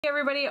Hey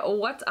everybody,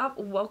 what's up?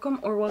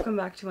 Welcome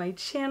back to my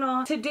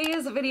channel.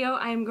 Today's video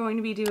I am going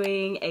to be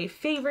doing a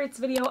favorites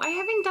video. I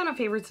haven't done a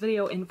favorites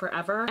video in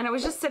forever, and I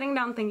was just sitting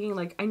down thinking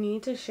like I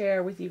need to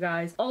share with you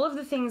guys all of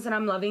the things that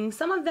I'm loving.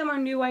 Some of them are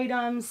new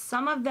items,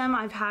 some of them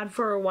I've had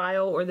for a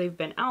while or they've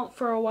been out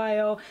for a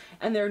while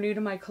and they're new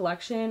to my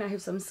collection. I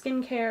have some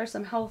skincare,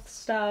 some health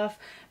stuff,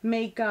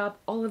 makeup,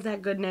 all of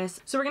that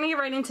goodness. So we're gonna get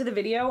right into the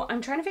video.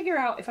 I'm trying to figure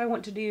out if I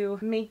want to do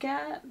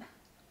makeup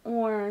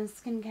or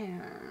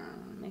skincare.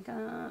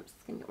 Makeup,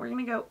 skincare. We're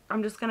gonna go,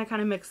 I'm just gonna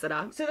kind of mix it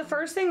up. So the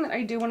first thing that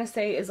I do want to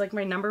say is like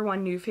my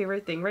 #1 new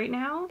favorite thing right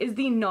now is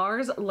the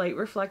NARS Light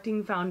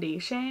Reflecting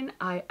Foundation.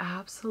 I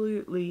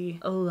absolutely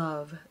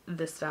love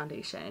this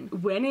foundation.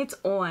 When it's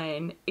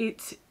on,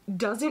 it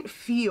doesn't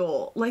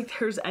feel like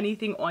there's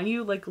anything on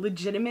you. Like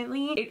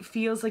legitimately it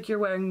feels like you're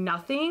wearing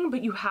nothing,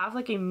 but you have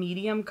like a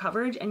medium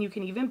coverage and you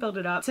can even build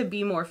it up to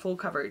be more full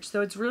coverage.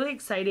 So it's really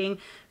exciting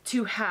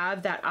to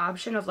have that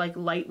option of like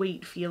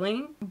lightweight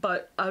feeling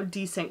but a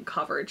decent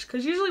coverage,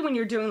 because usually when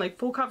you're doing like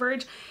full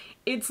coverage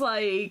it's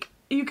like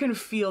you can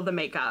feel the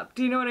makeup.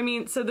 Do you know what I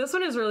mean? So this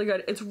one is really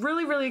good. It's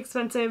really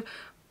expensive,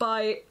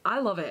 but I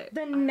love it.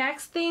 The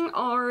next thing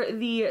are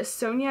the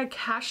Sonia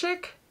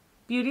Kashuk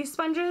beauty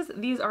sponges.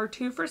 These are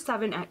 2 for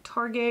 $7 at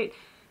Target.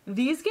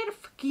 These get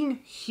fucking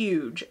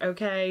huge,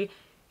 okay?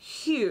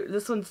 Huge.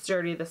 This one's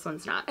dirty, this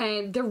one's not.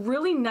 And they're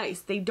really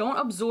nice. They don't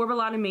absorb a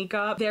lot of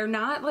makeup. They're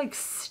not like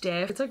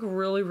stiff. It's like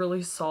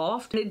really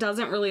soft. And it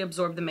doesn't really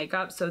absorb the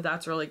makeup, so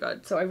that's really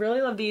good. So I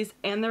really love these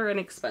and they're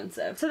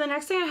inexpensive. So the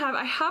next thing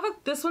I have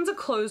this one's a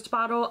closed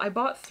bottle. I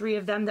bought 3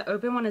 of them. The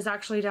open one is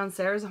actually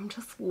downstairs. I'm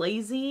just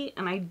lazy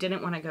and I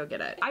didn't want to go get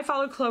it. I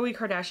follow Khloe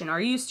Kardashian, or I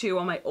used to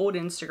on my old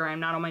Instagram,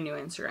 not on my new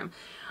Instagram.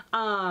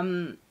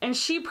 And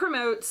she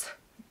promotes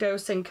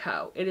Dose &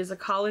 Co. It is a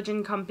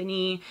collagen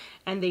company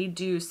and they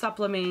do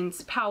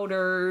supplements,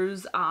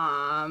 powders,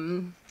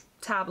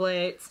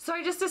 tablets. So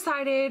I just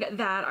decided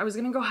that I was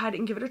gonna go ahead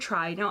and give it a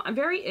try. Now I'm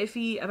very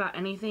iffy about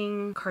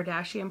anything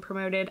Kardashian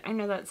promoted. I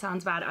know that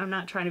sounds bad. I'm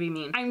not trying to be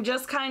mean. I'm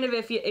just kind of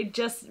iffy. It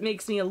just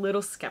makes me a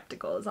little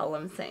skeptical is all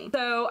I'm saying.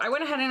 So I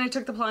went ahead and I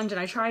took the plunge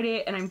and I tried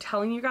it, and I'm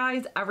telling you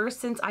guys, ever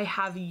since I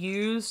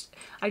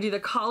do the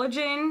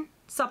collagen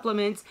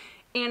supplements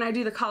and I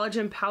do the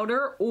collagen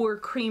powder or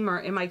creamer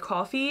in my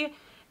coffee,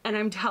 and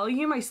I'm telling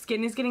you, my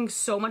skin is getting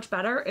so much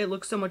better. It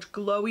looks so much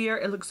glowier.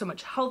 It looks so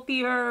much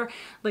healthier.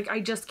 Like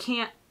I just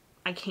can't,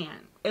 I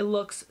can't. It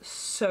looks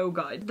so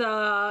good.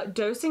 The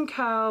Dose &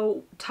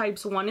 Co.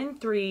 types 1 and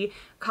 3,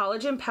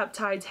 collagen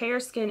peptides, hair,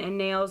 skin, and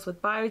nails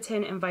with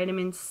biotin and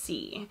vitamin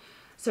C.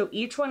 So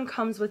each one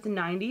comes with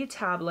 90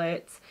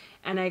 tablets,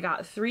 and I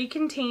got 3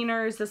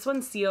 containers. This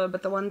one's sealed,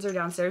 but the ones are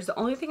downstairs. The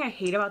only thing I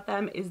hate about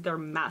them is they're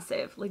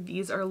massive. Like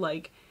these are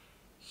like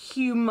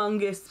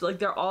humongous, like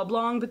they're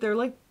oblong, but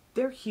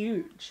they're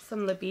huge.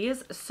 Some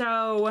lippies.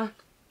 So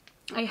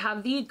I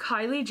have the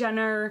Kylie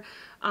Jenner,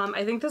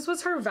 I think this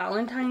was her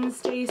Valentine's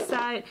Day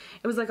set.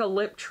 It was like a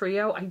lip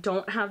trio. I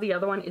don't have the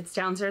other one. It's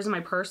downstairs in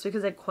my purse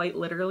because it quite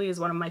literally is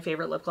one of my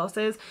favorite lip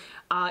glosses.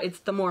 It's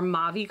the more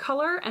mauve-y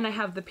color, and I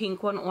have the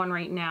pink one on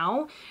right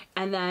now.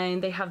 And then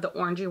they have the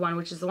orangey one,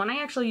 which is the one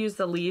I actually use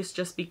the least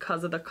just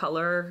because of the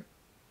color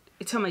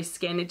to my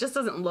skin. It just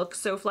doesn't look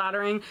so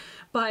flattering,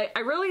 but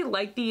I really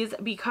like these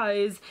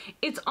because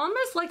it's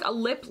almost like a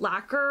lip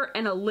lacquer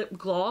and a lip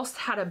gloss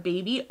had a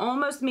baby,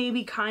 almost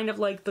maybe kind of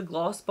like the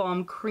Gloss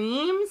Bomb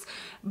creams,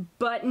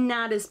 but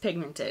not as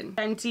pigmented.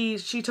 Fenty,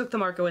 she took the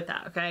market with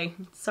that, okay?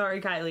 Sorry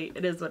Kylie,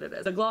 it is what it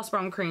is. The Gloss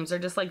Bomb creams are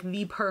just like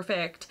the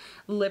perfect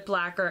lip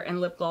lacquer and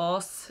lip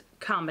gloss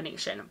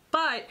combination,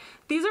 but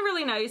these are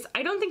really nice.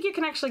 I don't think you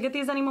can actually get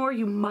these anymore.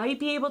 You might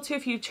be able to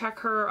if you check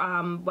her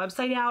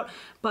website out,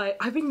 but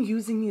I've been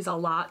using these a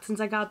lot since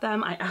I got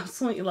them. I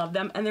absolutely love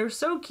them, and they're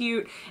so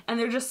cute, and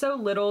they're just so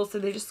little, so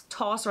they just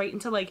toss right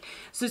into like,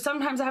 so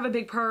sometimes I have a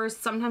big purse,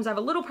 sometimes I have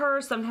a little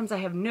purse, sometimes I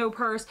have no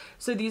purse,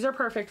 so these are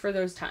perfect for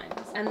those times.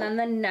 And then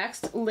the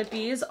next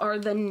lippies are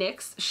the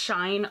NYX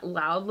Shine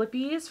Loud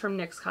lippies from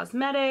NYX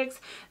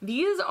Cosmetics.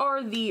 These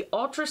are the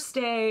Ultra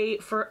Stay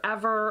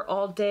Forever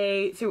All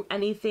Day Through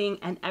Anything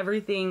and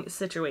Everything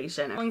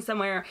situation. Going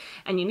somewhere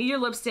and you need your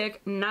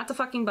lipstick not to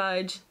fucking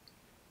budge,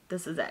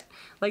 this is it.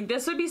 Like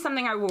this would be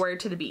something I would wear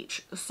to the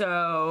beach.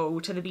 So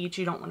to the beach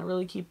you don't want to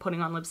really keep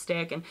putting on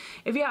lipstick, and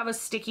if you have a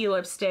sticky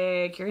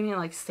lipstick you're gonna get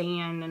like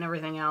sand and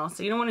everything else,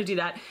 so you don't want to do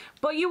that,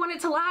 but you want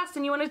it to last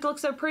and you want it to look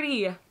so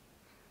pretty.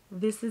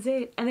 This is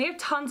it. And they have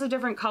tons of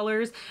different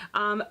colors.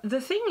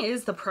 The thing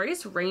is, the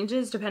price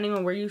ranges depending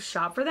on where you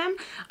shop for them.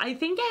 I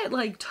think at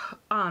like,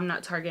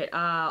 not Target,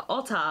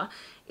 Ulta,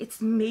 it's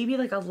maybe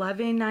like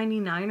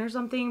 $11.99 or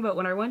something, but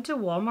when I went to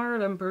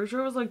Walmart, I'm pretty sure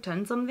it was like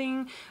 10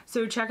 something.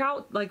 So check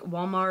out like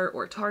Walmart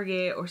or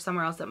Target or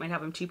somewhere else that might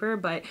have them cheaper,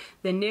 but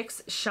the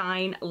NYX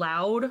Shine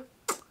Loud,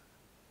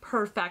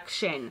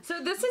 perfection.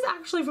 So this is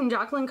actually from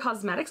Jaclyn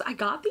Cosmetics. I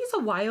got these a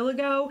while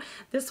ago.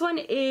 This one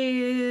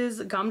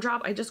is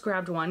Gumdrop. I just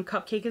grabbed one.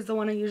 Cupcake is the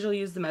one I usually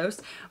use the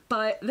most,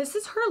 but this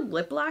is her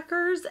lip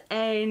lacquers,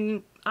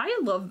 and I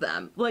love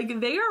them. Like,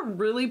 they are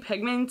really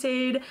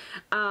pigmented.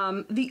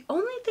 The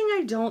only thing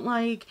I don't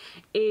like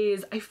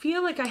is I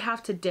feel like I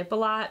have to dip a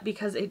lot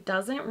because it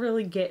doesn't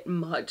really get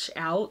much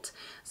out.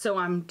 So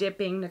I'm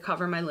dipping to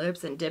cover my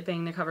lips and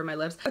dipping to cover my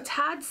lips. A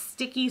tad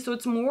sticky, so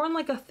it's more on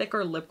like a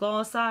thicker lip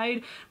gloss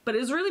side, but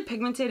it's really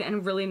pigmented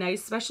and really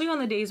nice, especially on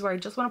the days where I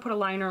just want to put a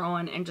liner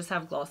on and just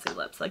have glossy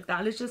lips. Like,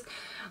 that is just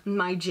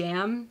my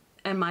jam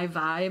and my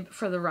vibe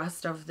for the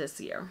rest of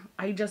this year.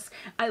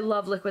 I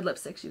love liquid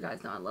lipsticks. You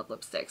guys know I love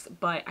lipsticks,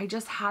 but I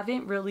just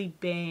haven't really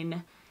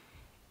been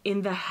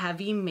in the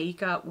heavy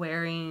makeup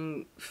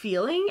wearing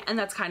feeling, and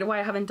that's kind of why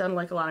I haven't done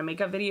like a lot of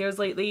makeup videos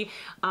lately.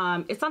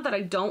 It's not that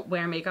I don't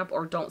wear makeup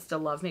or don't still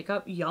love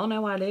makeup. Y'all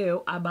know I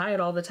do. I buy it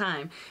all the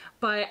time.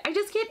 But I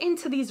just get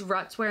into these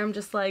ruts where I'm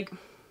just like,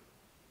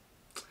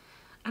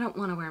 I don't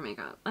want to wear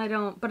makeup.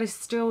 But I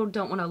still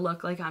don't want to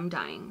look like I'm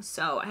dying.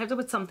 So I have to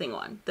put something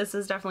on. This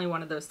is definitely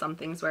one of those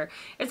somethings where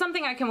it's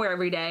something I can wear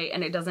every day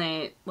and it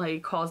doesn't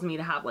like cause me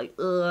to have like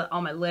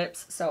on my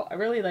lips. So I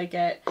really like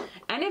it.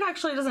 And it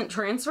actually doesn't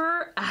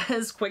transfer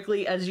as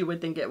quickly as you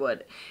would think it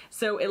would.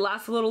 So it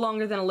lasts a little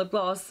longer than a lip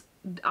gloss.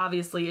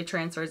 Obviously it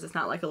transfers. It's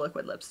not like a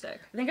liquid lipstick.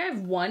 I think I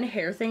have one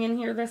hair thing in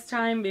here this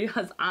time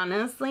because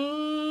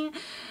honestly,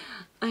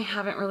 I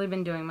haven't really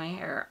been doing my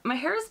hair. My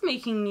hair is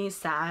making me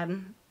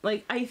sad.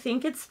 Like, I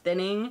think it's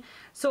thinning.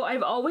 So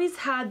I've always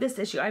had this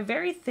issue. I have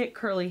very thick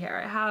curly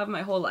hair. I have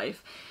my whole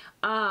life.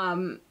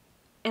 And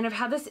I've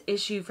had this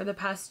issue for the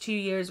past 2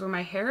 years where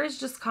my hair is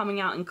just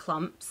coming out in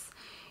clumps.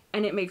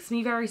 And it makes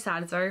me very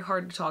sad. It's very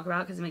hard to talk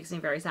about because it makes me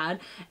very sad.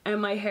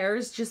 And my hair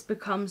has just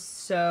become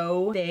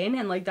so thin.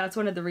 And like, that's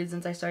one of the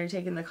reasons I started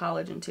taking the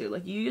collagen too.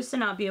 Like, you used to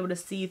not be able to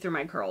see through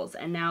my curls.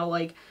 And now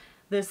like,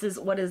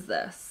 what is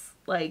this?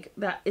 Like,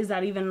 is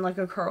that even like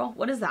a curl?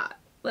 What is that?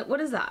 Like,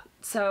 what is that?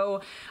 So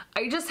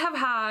I just have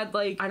had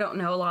like, I don't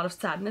know, a lot of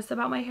sadness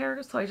about my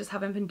hair. So I just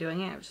haven't been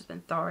doing it. I've just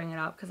been throwing it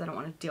up because I don't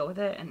want to deal with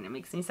it and it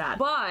makes me sad.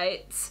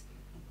 But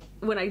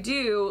when I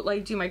do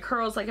like do my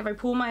curls, like if I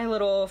pull my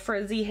little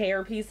frizzy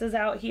hair pieces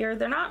out here,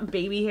 they're not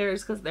baby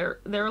hairs because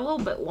they're a little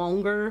bit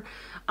longer.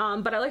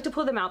 But I like to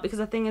pull them out because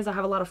the thing is I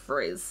have a lot of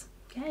frizz.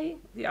 Okay,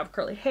 you have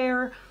curly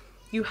hair,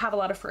 you have a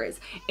lot of frizz.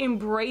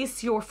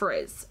 Embrace your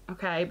frizz,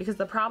 okay? Because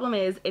the problem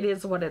is, it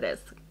is what it is.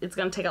 It's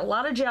gonna take a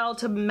lot of gel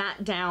to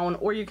mat down,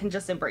 or you can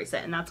just embrace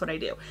it, and that's what I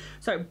do.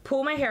 So I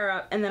pull my hair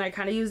up, and then I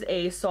kind of use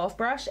a soft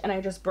brush, and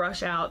I just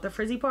brush out the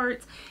frizzy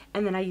parts,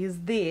 and then I use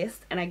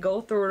this, and I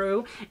go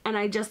through, and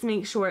I just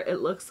make sure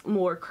it looks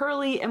more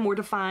curly and more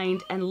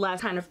defined and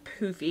less kind of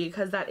poofy,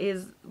 because that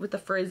is with the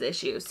frizz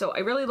issue. So I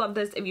really love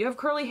this. If you have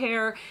curly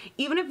hair,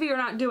 even if you're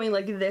not doing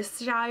like this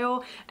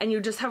style, and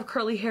you just have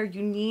curly hair,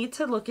 you need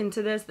to look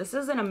into this. This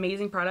is an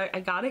amazing product.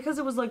 I got it because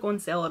it was like on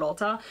sale at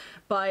Ulta,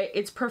 but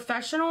it's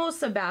Professional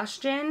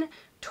Sebastian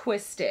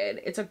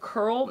Twisted. It's a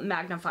curl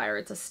magnifier.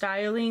 It's a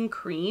styling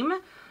cream,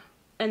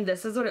 and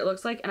this is what it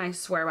looks like, and I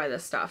swear by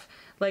this stuff.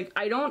 Like,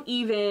 I don't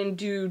even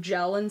do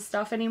gel and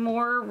stuff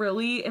anymore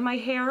really in my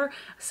hair,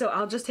 so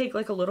I'll just take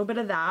like a little bit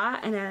of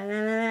that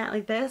and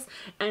like this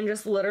and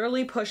just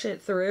literally push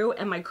it through,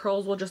 and my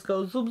curls will just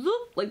go zoop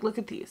zoop. Like, look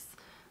at these.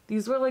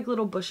 These were like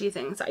little bushy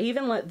things. I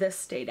even let this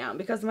stay down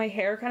because my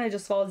hair kind of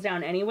just falls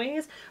down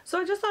anyways.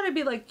 So I just thought it'd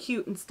be like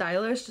cute and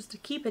stylish just to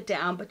keep it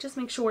down, but just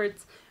make sure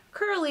it's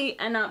curly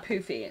and not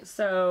poofy.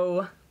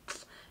 So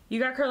you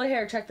got curly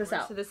hair, check this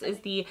out. So this is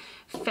the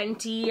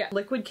Fenty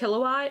Liquid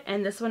Kilowatt,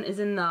 and this one is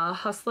in the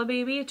Hustla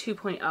Baby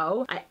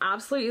 2.0. I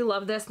absolutely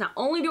love this. Not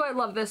only do I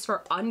love this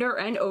for under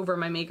and over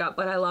my makeup,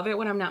 but I love it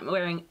when I'm not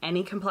wearing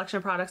any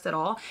complexion products at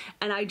all,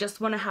 and I just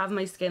want to have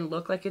my skin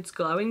look like it's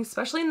glowing,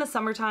 especially in the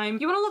summertime.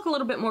 You want to look a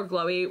little bit more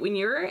glowy. When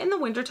you're in the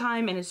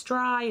wintertime and it's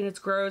dry and it's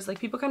gross,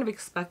 like people kind of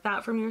expect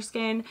that from your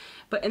skin,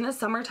 but in the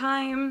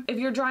summertime, if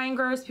you're dry and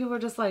gross, people are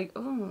just like,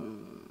 oh.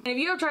 If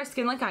you have dry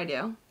skin like I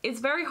do, it's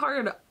very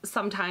hard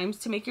sometimes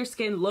to make your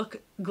skin look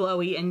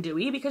glowy and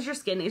dewy because your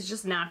skin is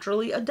just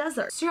naturally a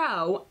desert.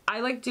 So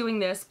I like doing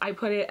this. I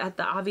put it at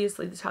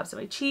obviously the tops of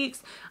my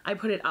cheeks. I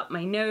put it up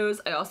my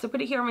nose. I also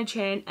put it here on my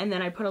chin, and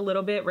then I put a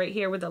little bit right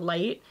here where the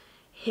light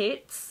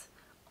hits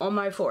on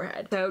my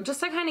forehead. So just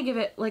to kind of give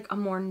it like a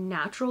more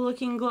natural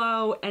looking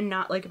glow and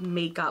not like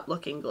makeup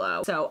looking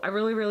glow. So I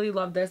really, really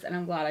love this, and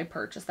I'm glad I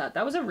purchased that.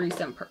 That was a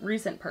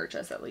recent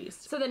purchase at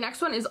least. So the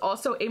next one is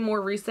also a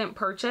more recent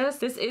purchase.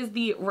 This is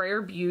the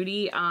Rare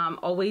Beauty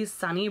Always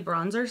Sunny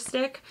Bronzer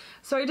Stick.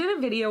 So I did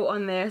a video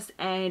on this,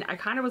 and I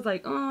kind of was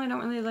like, oh, I don't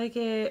really like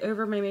it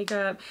over my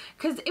makeup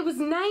because it was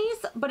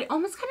nice, but it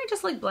almost kind of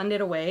just like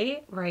blended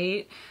away,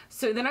 right?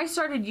 So then I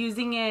started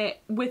using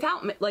it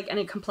without like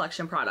any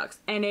complexion products,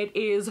 and it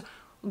is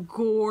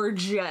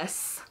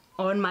gorgeous.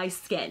 on my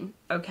skin,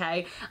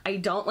 okay? I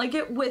don't like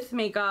it with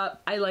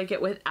makeup. I like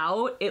it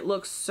without. It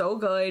looks so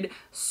good,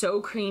 so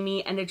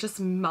creamy, and it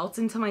just melts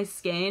into my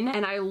skin,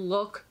 and I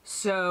look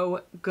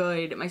so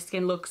good. My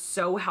skin looks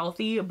so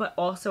healthy, but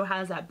also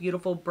has that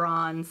beautiful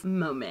bronze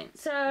moment.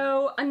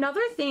 So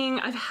another thing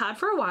I've had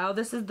for a while,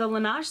 this is the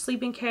Laneige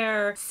Sleeping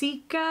Care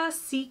Cica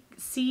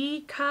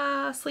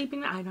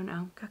sleeping, I don't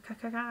know,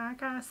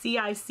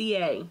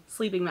 CICA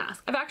sleeping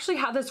mask. I've actually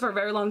had this for a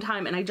very long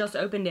time, and I just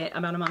opened it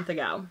about a month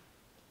ago.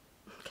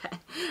 Okay.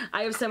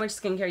 I have so much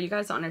skincare, you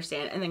guys don't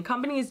understand. And then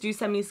companies do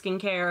send me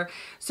skincare.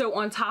 So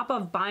on top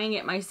of buying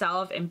it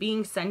myself and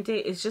being sent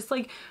it, it's just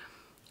like,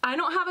 I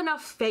don't have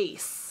enough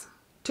face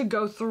to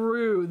go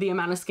through the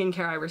amount of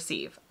skincare I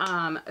receive.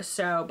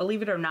 So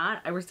believe it or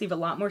not, I receive a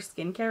lot more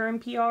skincare in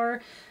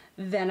PR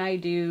than I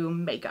do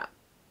makeup,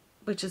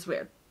 which is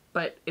weird,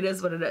 but it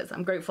is what it is.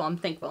 I'm grateful, I'm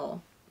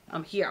thankful,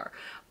 I'm here.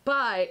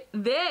 But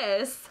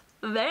this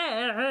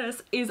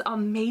is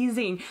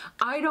amazing.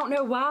 I don't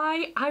know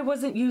why I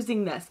wasn't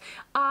using this.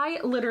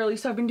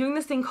 So I've been doing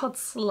this thing called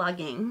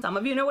slugging. Some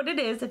of you know what it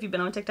is if you've been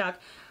on TikTok.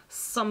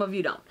 Some of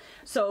you don't.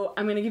 So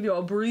I'm gonna give you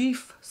a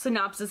brief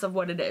synopsis of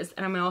what it is,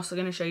 and I'm also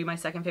gonna show you my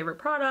second favorite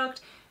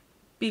product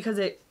because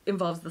it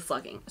involves the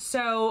slugging.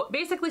 So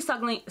basically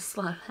slugging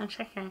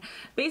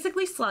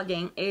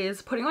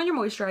is putting on your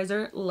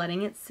moisturizer,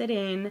 letting it sit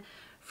in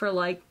for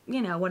like,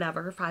 you know,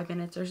 whatever, 5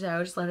 minutes or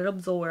so, just let it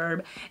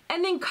absorb,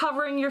 and then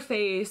covering your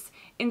face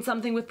in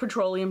something with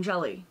petroleum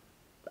jelly.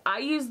 I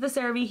use the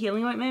CeraVe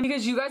Healing Ointment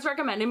because you guys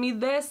recommended me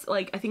this,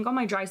 like I think on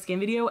my dry skin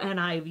video,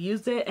 and I've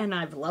used it and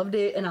I've loved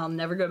it and I'll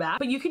never go back.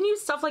 But you can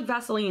use stuff like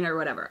Vaseline or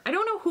whatever. I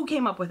don't know who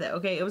came up with it,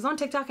 okay? It was on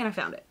TikTok and I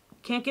found it.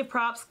 Can't give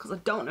props because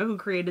I don't know who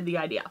created the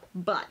idea,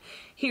 but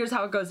here's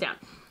how it goes down.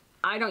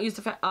 I don't use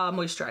the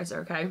moisturizer,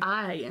 okay?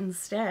 I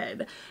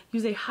instead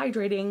use a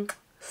hydrating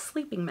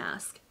sleeping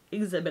mask.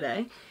 Exhibit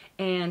A.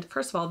 And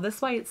first of all, this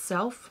by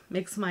itself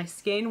makes my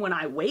skin when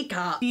I wake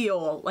up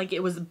feel like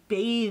it was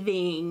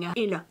bathing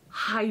in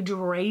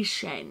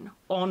hydration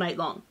all night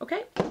long.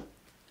 Okay?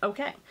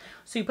 Okay.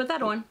 So you put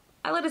that on.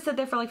 I let it sit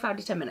there for like 5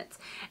 to 10 minutes.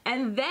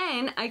 And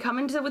then I come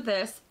into it with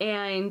this,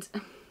 and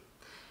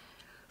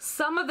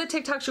some of the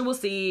TikToks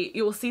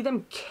you will see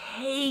them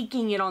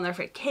caking it on their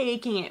face.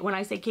 Caking it. When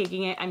I say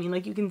caking it, I mean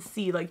like you can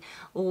see like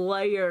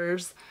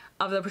layers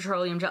of the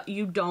petroleum gel.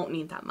 You don't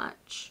need that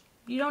much.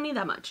 You don't need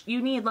that much. You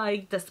need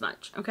like this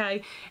much,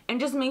 okay? And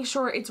just make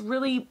sure it's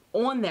really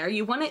on there.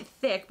 You want it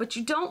thick, but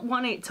you don't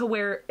want it to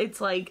where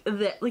it's like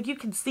you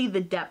can see the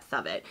depth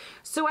of it.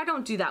 So I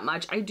don't do that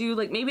much. I do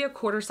like maybe a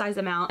quarter size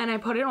amount, and I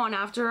put it on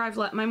after I've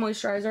let my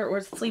moisturizer or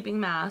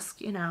sleeping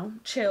mask, you know,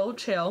 chill,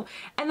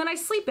 and then I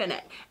sleep in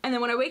it. And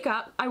then when I wake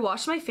up, I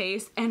wash my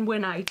face, and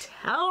when I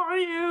tell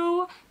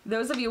you,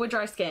 those of you with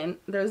dry skin,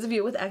 those of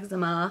you with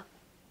eczema,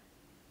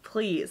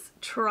 please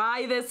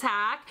try this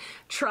hack,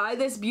 try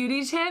this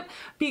beauty tip,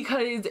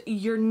 because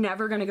you're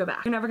never gonna go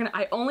back. You're never gonna,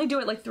 I only do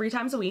it like 3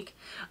 times a week.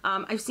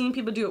 I've seen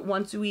people do it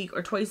once a week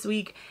or twice a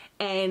week,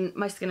 and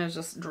my skin is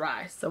just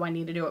dry, so I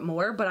need to do it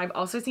more. But I've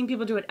also seen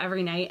people do it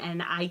every night,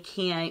 and I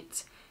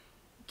can't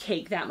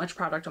cake that much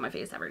product on my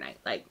face every night.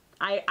 Like,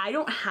 I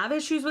don't have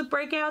issues with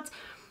breakouts,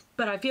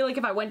 but I feel like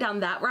if I went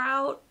down that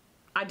route,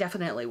 I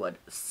definitely would.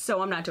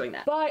 So I'm not doing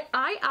that. But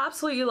I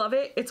absolutely love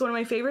it. It's one of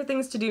my favorite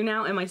things to do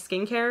now in my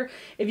skincare.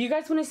 If you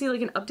guys want to see like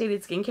an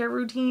updated skincare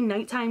routine,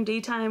 nighttime,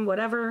 daytime,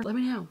 whatever, let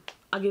me know.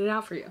 I'll get it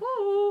out for you.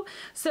 Ooh.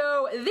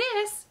 So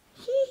this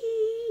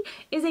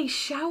is a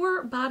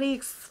shower body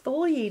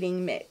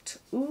exfoliating mitt.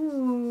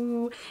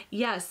 Ooh.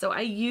 Yes, so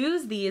I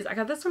use these. I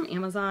got this from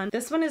Amazon.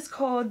 This one is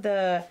called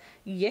the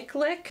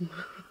Heyyyy.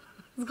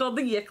 It's called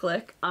the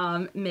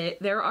Heyyyy mitt.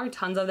 There are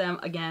tons of them.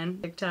 Again,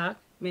 TikTok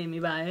made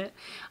me buy it.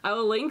 I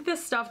will link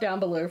this stuff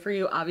down below for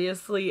you,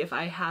 obviously, if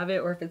I have it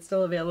or if it's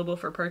still available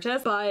for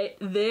purchase. But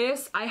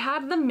this, I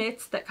had the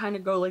mitts that kind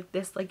of go like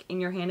this, like in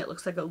your hand. It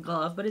looks like a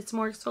glove, but it's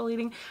more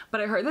exfoliating.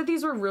 But I heard that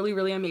these were really,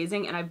 really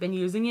amazing, and I've been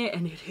using it,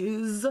 and it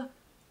is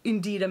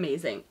indeed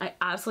amazing. I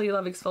absolutely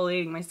love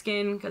exfoliating my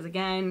skin because,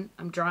 again,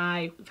 I'm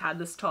dry. We've had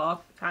this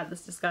talk, we've had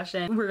this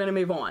discussion. We're gonna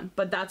move on,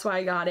 but that's why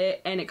I got it.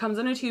 And it comes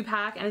in a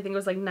 2-pack, and I think it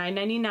was like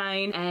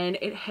 $9.99, and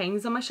it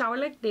hangs on my shower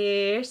like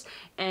this,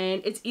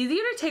 and it's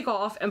easier to take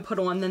off and put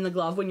on than the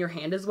glove when your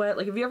hand is wet.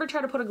 Like, if you ever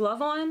try to put a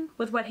glove on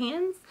with wet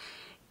hands,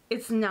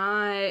 it's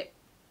not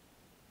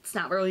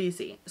really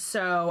easy.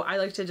 So I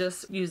like to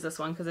just use this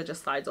one because it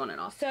just slides on and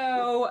off.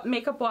 So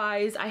makeup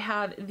wise, I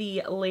have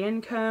the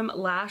Lancome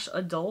Lash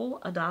Adole.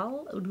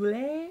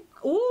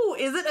 Ooh,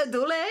 is it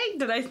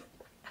Adole?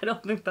 I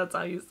don't think that's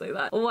how you say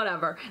that.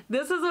 Whatever.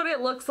 This is what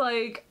it looks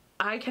like.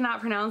 I cannot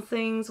pronounce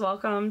things.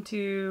 Welcome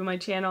to my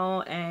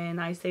channel,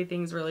 and I say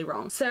things really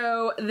wrong.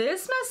 So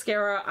this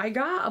mascara, I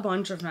got a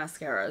bunch of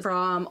mascaras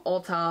from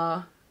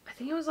Ulta. I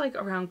think it was like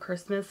around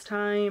Christmas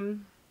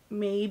time,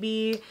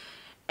 maybe.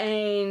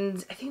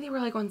 and I think they were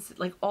like on,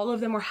 like all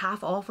of them were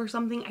half off or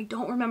something. I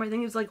don't remember. I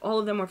think it was like all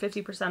of them were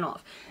 50%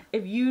 off.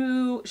 If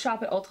you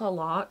shop at Ulta a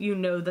lot, you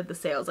know that the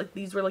sales, like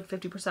these were like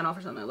 50% off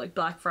or something, like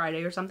Black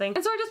Friday or something.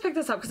 And so I just picked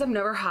this up because I've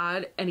never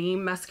had any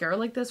mascara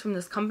like this from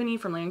this company,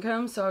 from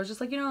Lancome. So I was just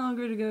like, you know, I'm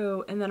good to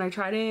go. And then I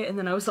tried it and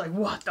then I was like,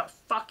 what the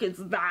fuck is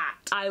that?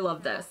 I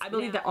love this. I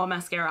believe that all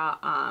mascara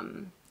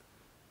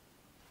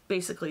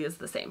basically is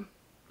the same.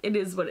 It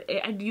is what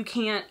you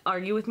can't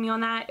argue with me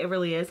on that. It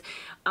really is.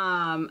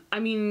 I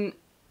mean,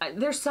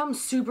 there's some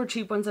super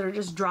cheap ones that are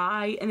just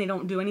dry and they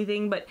don't do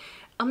anything, but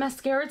a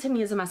mascara to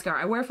me is a mascara.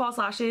 I wear false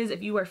lashes.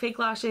 If you wear fake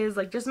lashes,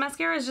 like just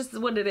mascara is just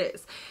what it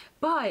is.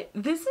 But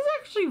this is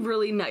actually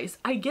really nice.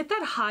 I get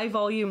that high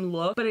volume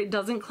look, but it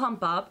doesn't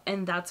clump up,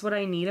 and that's what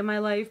I need in my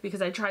life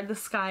because I tried the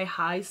Sky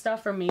High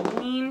stuff from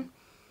Maybelline.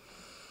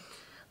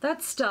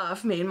 That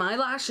stuff made my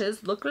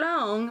lashes look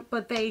long,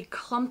 but they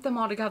clumped them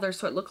all together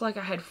so it looked like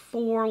I had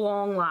 4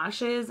 long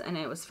lashes and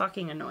it was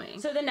fucking annoying.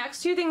 So the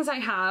next 2 things I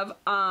have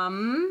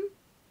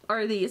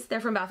are these.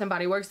 They're from Bath &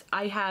 Body Works.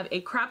 I have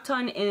a crap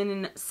ton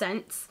in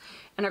scents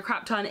and a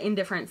crap ton in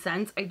different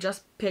scents. I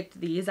just picked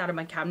these out of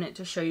my cabinet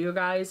to show you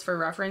guys for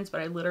reference,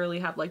 but I literally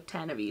have like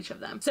 10 of each of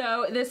them.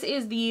 So this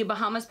is the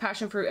Bahamas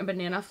Passion Fruit and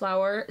Banana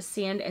Flower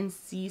Sand and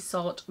Sea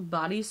Salt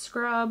Body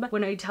Scrub.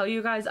 When I tell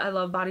you guys I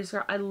love body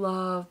scrub, I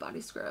love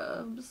body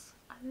scrubs.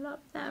 I love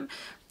them.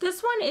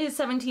 This one is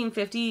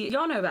 $17.50.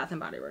 Y'all know Bath &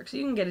 Body Works.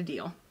 You can get a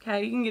deal,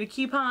 okay? You can get a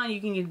coupon, you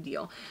can get a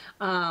deal.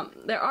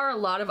 There are a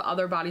lot of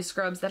other body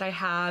scrubs that I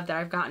have that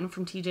I've gotten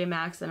from TJ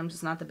Maxx that I'm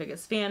just not the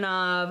biggest fan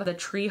of. The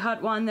Tree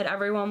Hut one that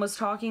everyone was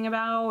talking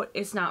about,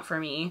 it's not for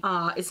me.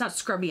 It's not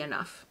scrubby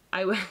enough.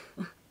 I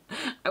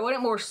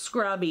wanted more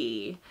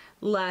scrubby,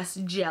 less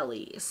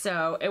jelly.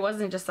 So it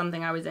wasn't just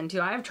something I was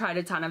into. I have tried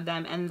a ton of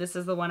them and this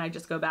is the one I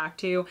just go back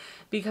to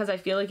because I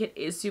feel like it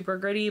is super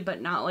gritty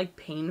but not like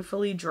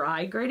painfully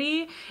dry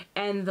gritty,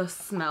 and the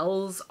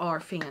smells are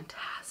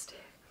fantastic.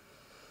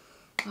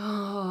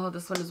 Oh,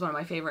 this one is one of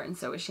my favorite, and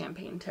so is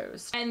Champagne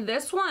Toast. And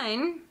this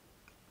one,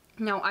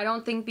 no, I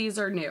don't think these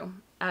are new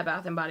at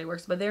Bath & Body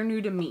Works, but they're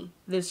new to me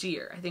this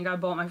year. I think I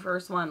bought my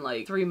first one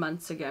like 3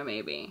 months ago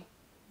maybe.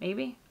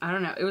 I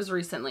don't know. It was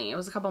recently. It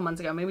was a couple months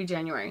ago, maybe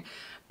January.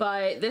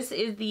 But this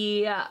is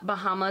the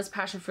Bahamas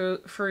Passion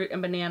Fruit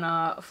and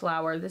Banana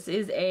Flower. This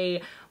is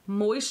a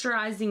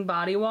moisturizing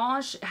body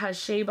wash. It has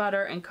shea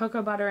butter and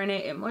cocoa butter in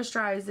it. It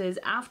moisturizes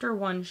after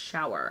one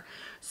shower.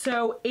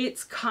 So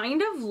it's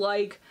kind of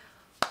like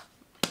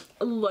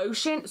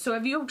lotion. So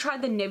have you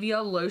tried the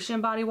Nivea lotion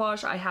body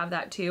wash? I have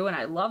that too and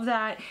I love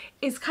that.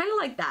 It's kind of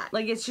like that.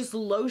 Like it's just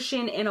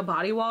lotion in a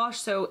body wash.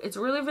 So it's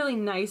really, really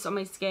nice on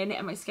my skin,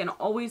 and my skin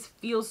always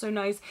feels so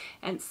nice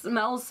and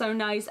smells so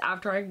nice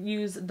after I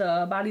use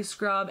the body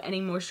scrub and a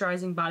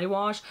moisturizing body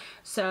wash.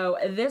 So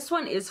this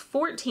one is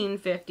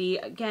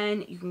 $14.50.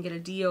 Again, you can get a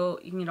deal.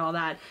 You can get all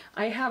that.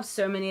 I have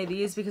so many of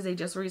these because they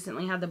just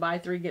recently had the buy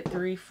 3 get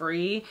 3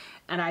 free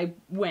and I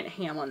went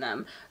ham on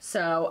them.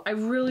 So I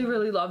really,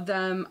 really love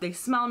them. They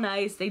smell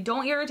nice. They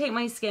don't irritate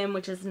my skin,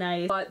 which is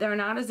nice, but they're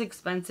not as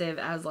expensive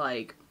as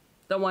like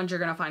the ones you're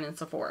gonna find in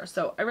Sephora.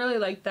 So I really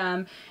like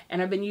them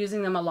and I've been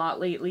using them a lot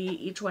lately.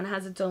 Each one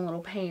has its own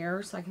little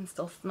pair so I can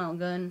still smell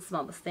good and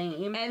smell the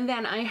same. And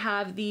then I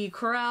have the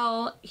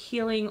Corelle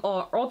Healing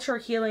or Ultra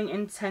Healing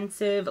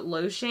Intensive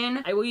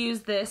Lotion. I will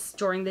use this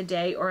during the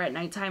day or at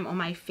nighttime on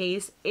my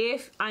face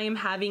if I am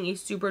having a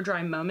super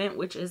dry moment,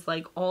 which is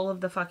like all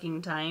of the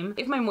fucking time.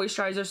 If my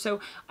moisturizer,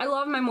 so I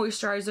love my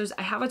moisturizers.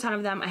 I have a ton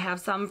of them. I have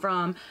some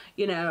from,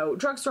 you know,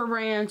 drugstore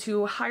brand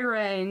to higher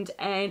end,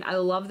 and I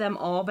love them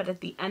all, but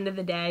at the end of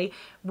the day,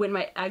 when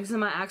my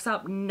eczema acts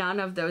up, none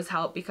of those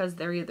help because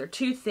they're either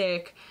too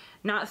thick,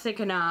 not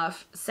thick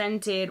enough,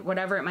 scented,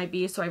 whatever it might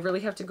be. So I really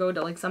have to go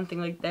to like something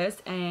like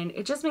this, and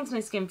it just makes my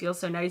skin feel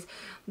so nice.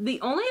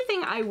 The only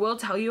thing I will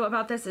tell you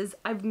about this is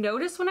I've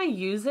noticed when I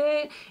use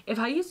it, if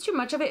I use too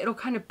much of it, it'll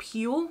kind of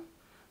peel,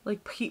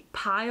 like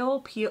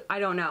peel, I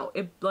don't know.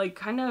 It like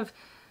kind of,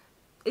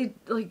 it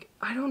like,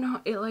 I don't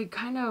know, it like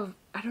kind of,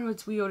 I don't know,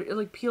 it's weird. It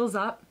like peels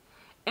up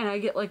and I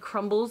get like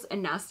crumbles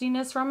and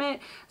nastiness from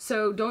it.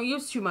 So don't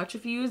use too much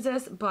if you use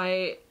this,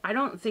 but I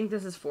don't think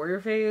this is for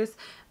your face,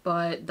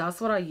 but that's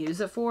what I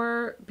use it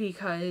for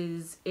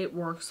because it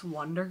works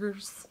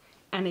wonders,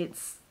 and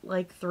it's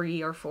like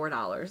 $3 or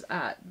 $4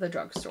 at the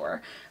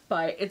drugstore,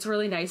 but it's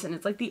really nice, and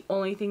it's like the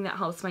only thing that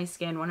helps my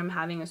skin when I'm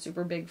having a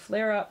super big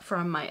flare up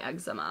from my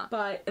eczema.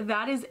 But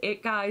that is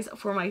it, guys,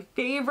 for my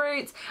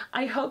favorites.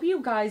 I hope you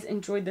guys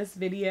enjoyed this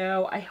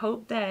video. I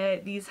hope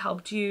that these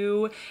helped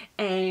you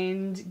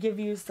and give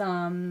you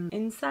some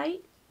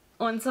insight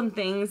on some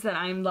things that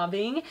I'm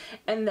loving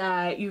and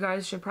that you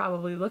guys should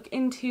probably look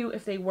into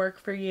if they work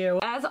for you.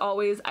 As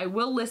always, I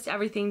will list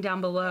everything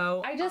down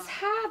below.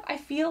 I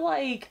feel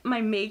like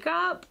my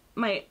makeup,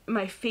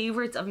 my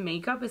favorites of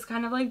makeup is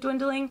kind of like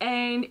dwindling,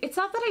 and it's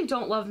not that I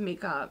don't love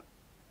makeup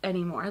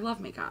anymore. I love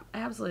makeup. I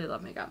absolutely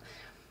love makeup.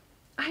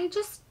 I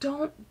just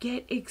don't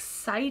get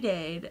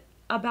excited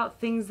about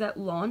things that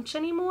launch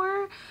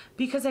anymore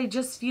because I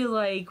just feel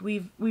like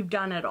we've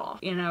done it all.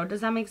 You know,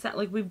 does that make sense?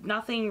 Like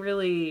nothing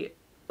really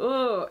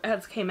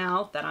has came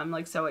out that I'm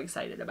like so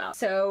excited about.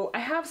 So I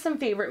have some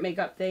favorite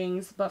makeup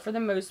things, but for the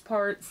most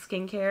part,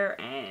 skincare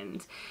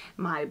and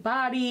my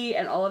body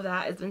and all of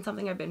that has been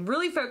something I've been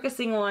really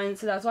focusing on.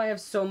 So that's why I have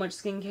so much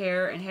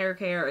skincare and hair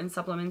care and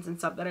supplements and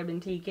stuff that I've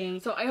been taking.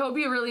 So I hope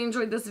you really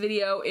enjoyed this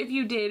video. If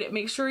you did,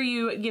 make sure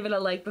you give it a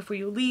like before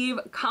you leave.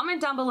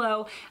 Comment down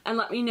below and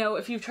let me know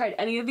if you've tried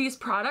any of these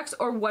products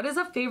or what is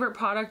a favorite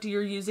product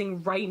you're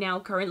using right now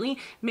currently.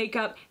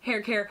 Makeup,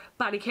 hair care,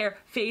 body care,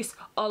 face,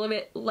 all of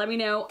it. Let me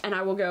know and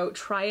I will go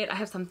try it. I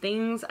have some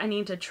things I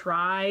need to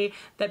try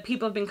that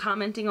people have been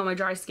commenting on my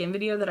dry skin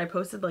video that I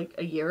posted like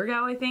a year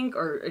ago, I think,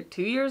 or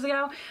 2 years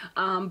ago.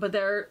 But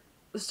they're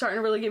starting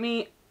to really get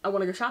me. I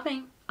want to go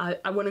shopping.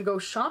 I want to go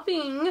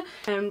shopping,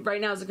 and right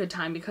now is a good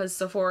time because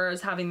Sephora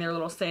is having their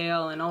little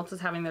sale and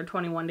Ulta's having their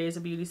 21 days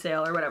of beauty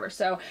sale or whatever.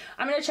 So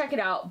I'm gonna check it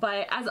out.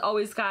 But as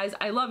always, guys,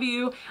 I love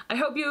you. I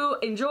hope you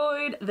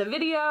enjoyed the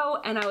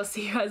video and I will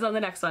see you guys on the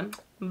next one.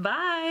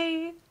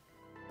 Bye.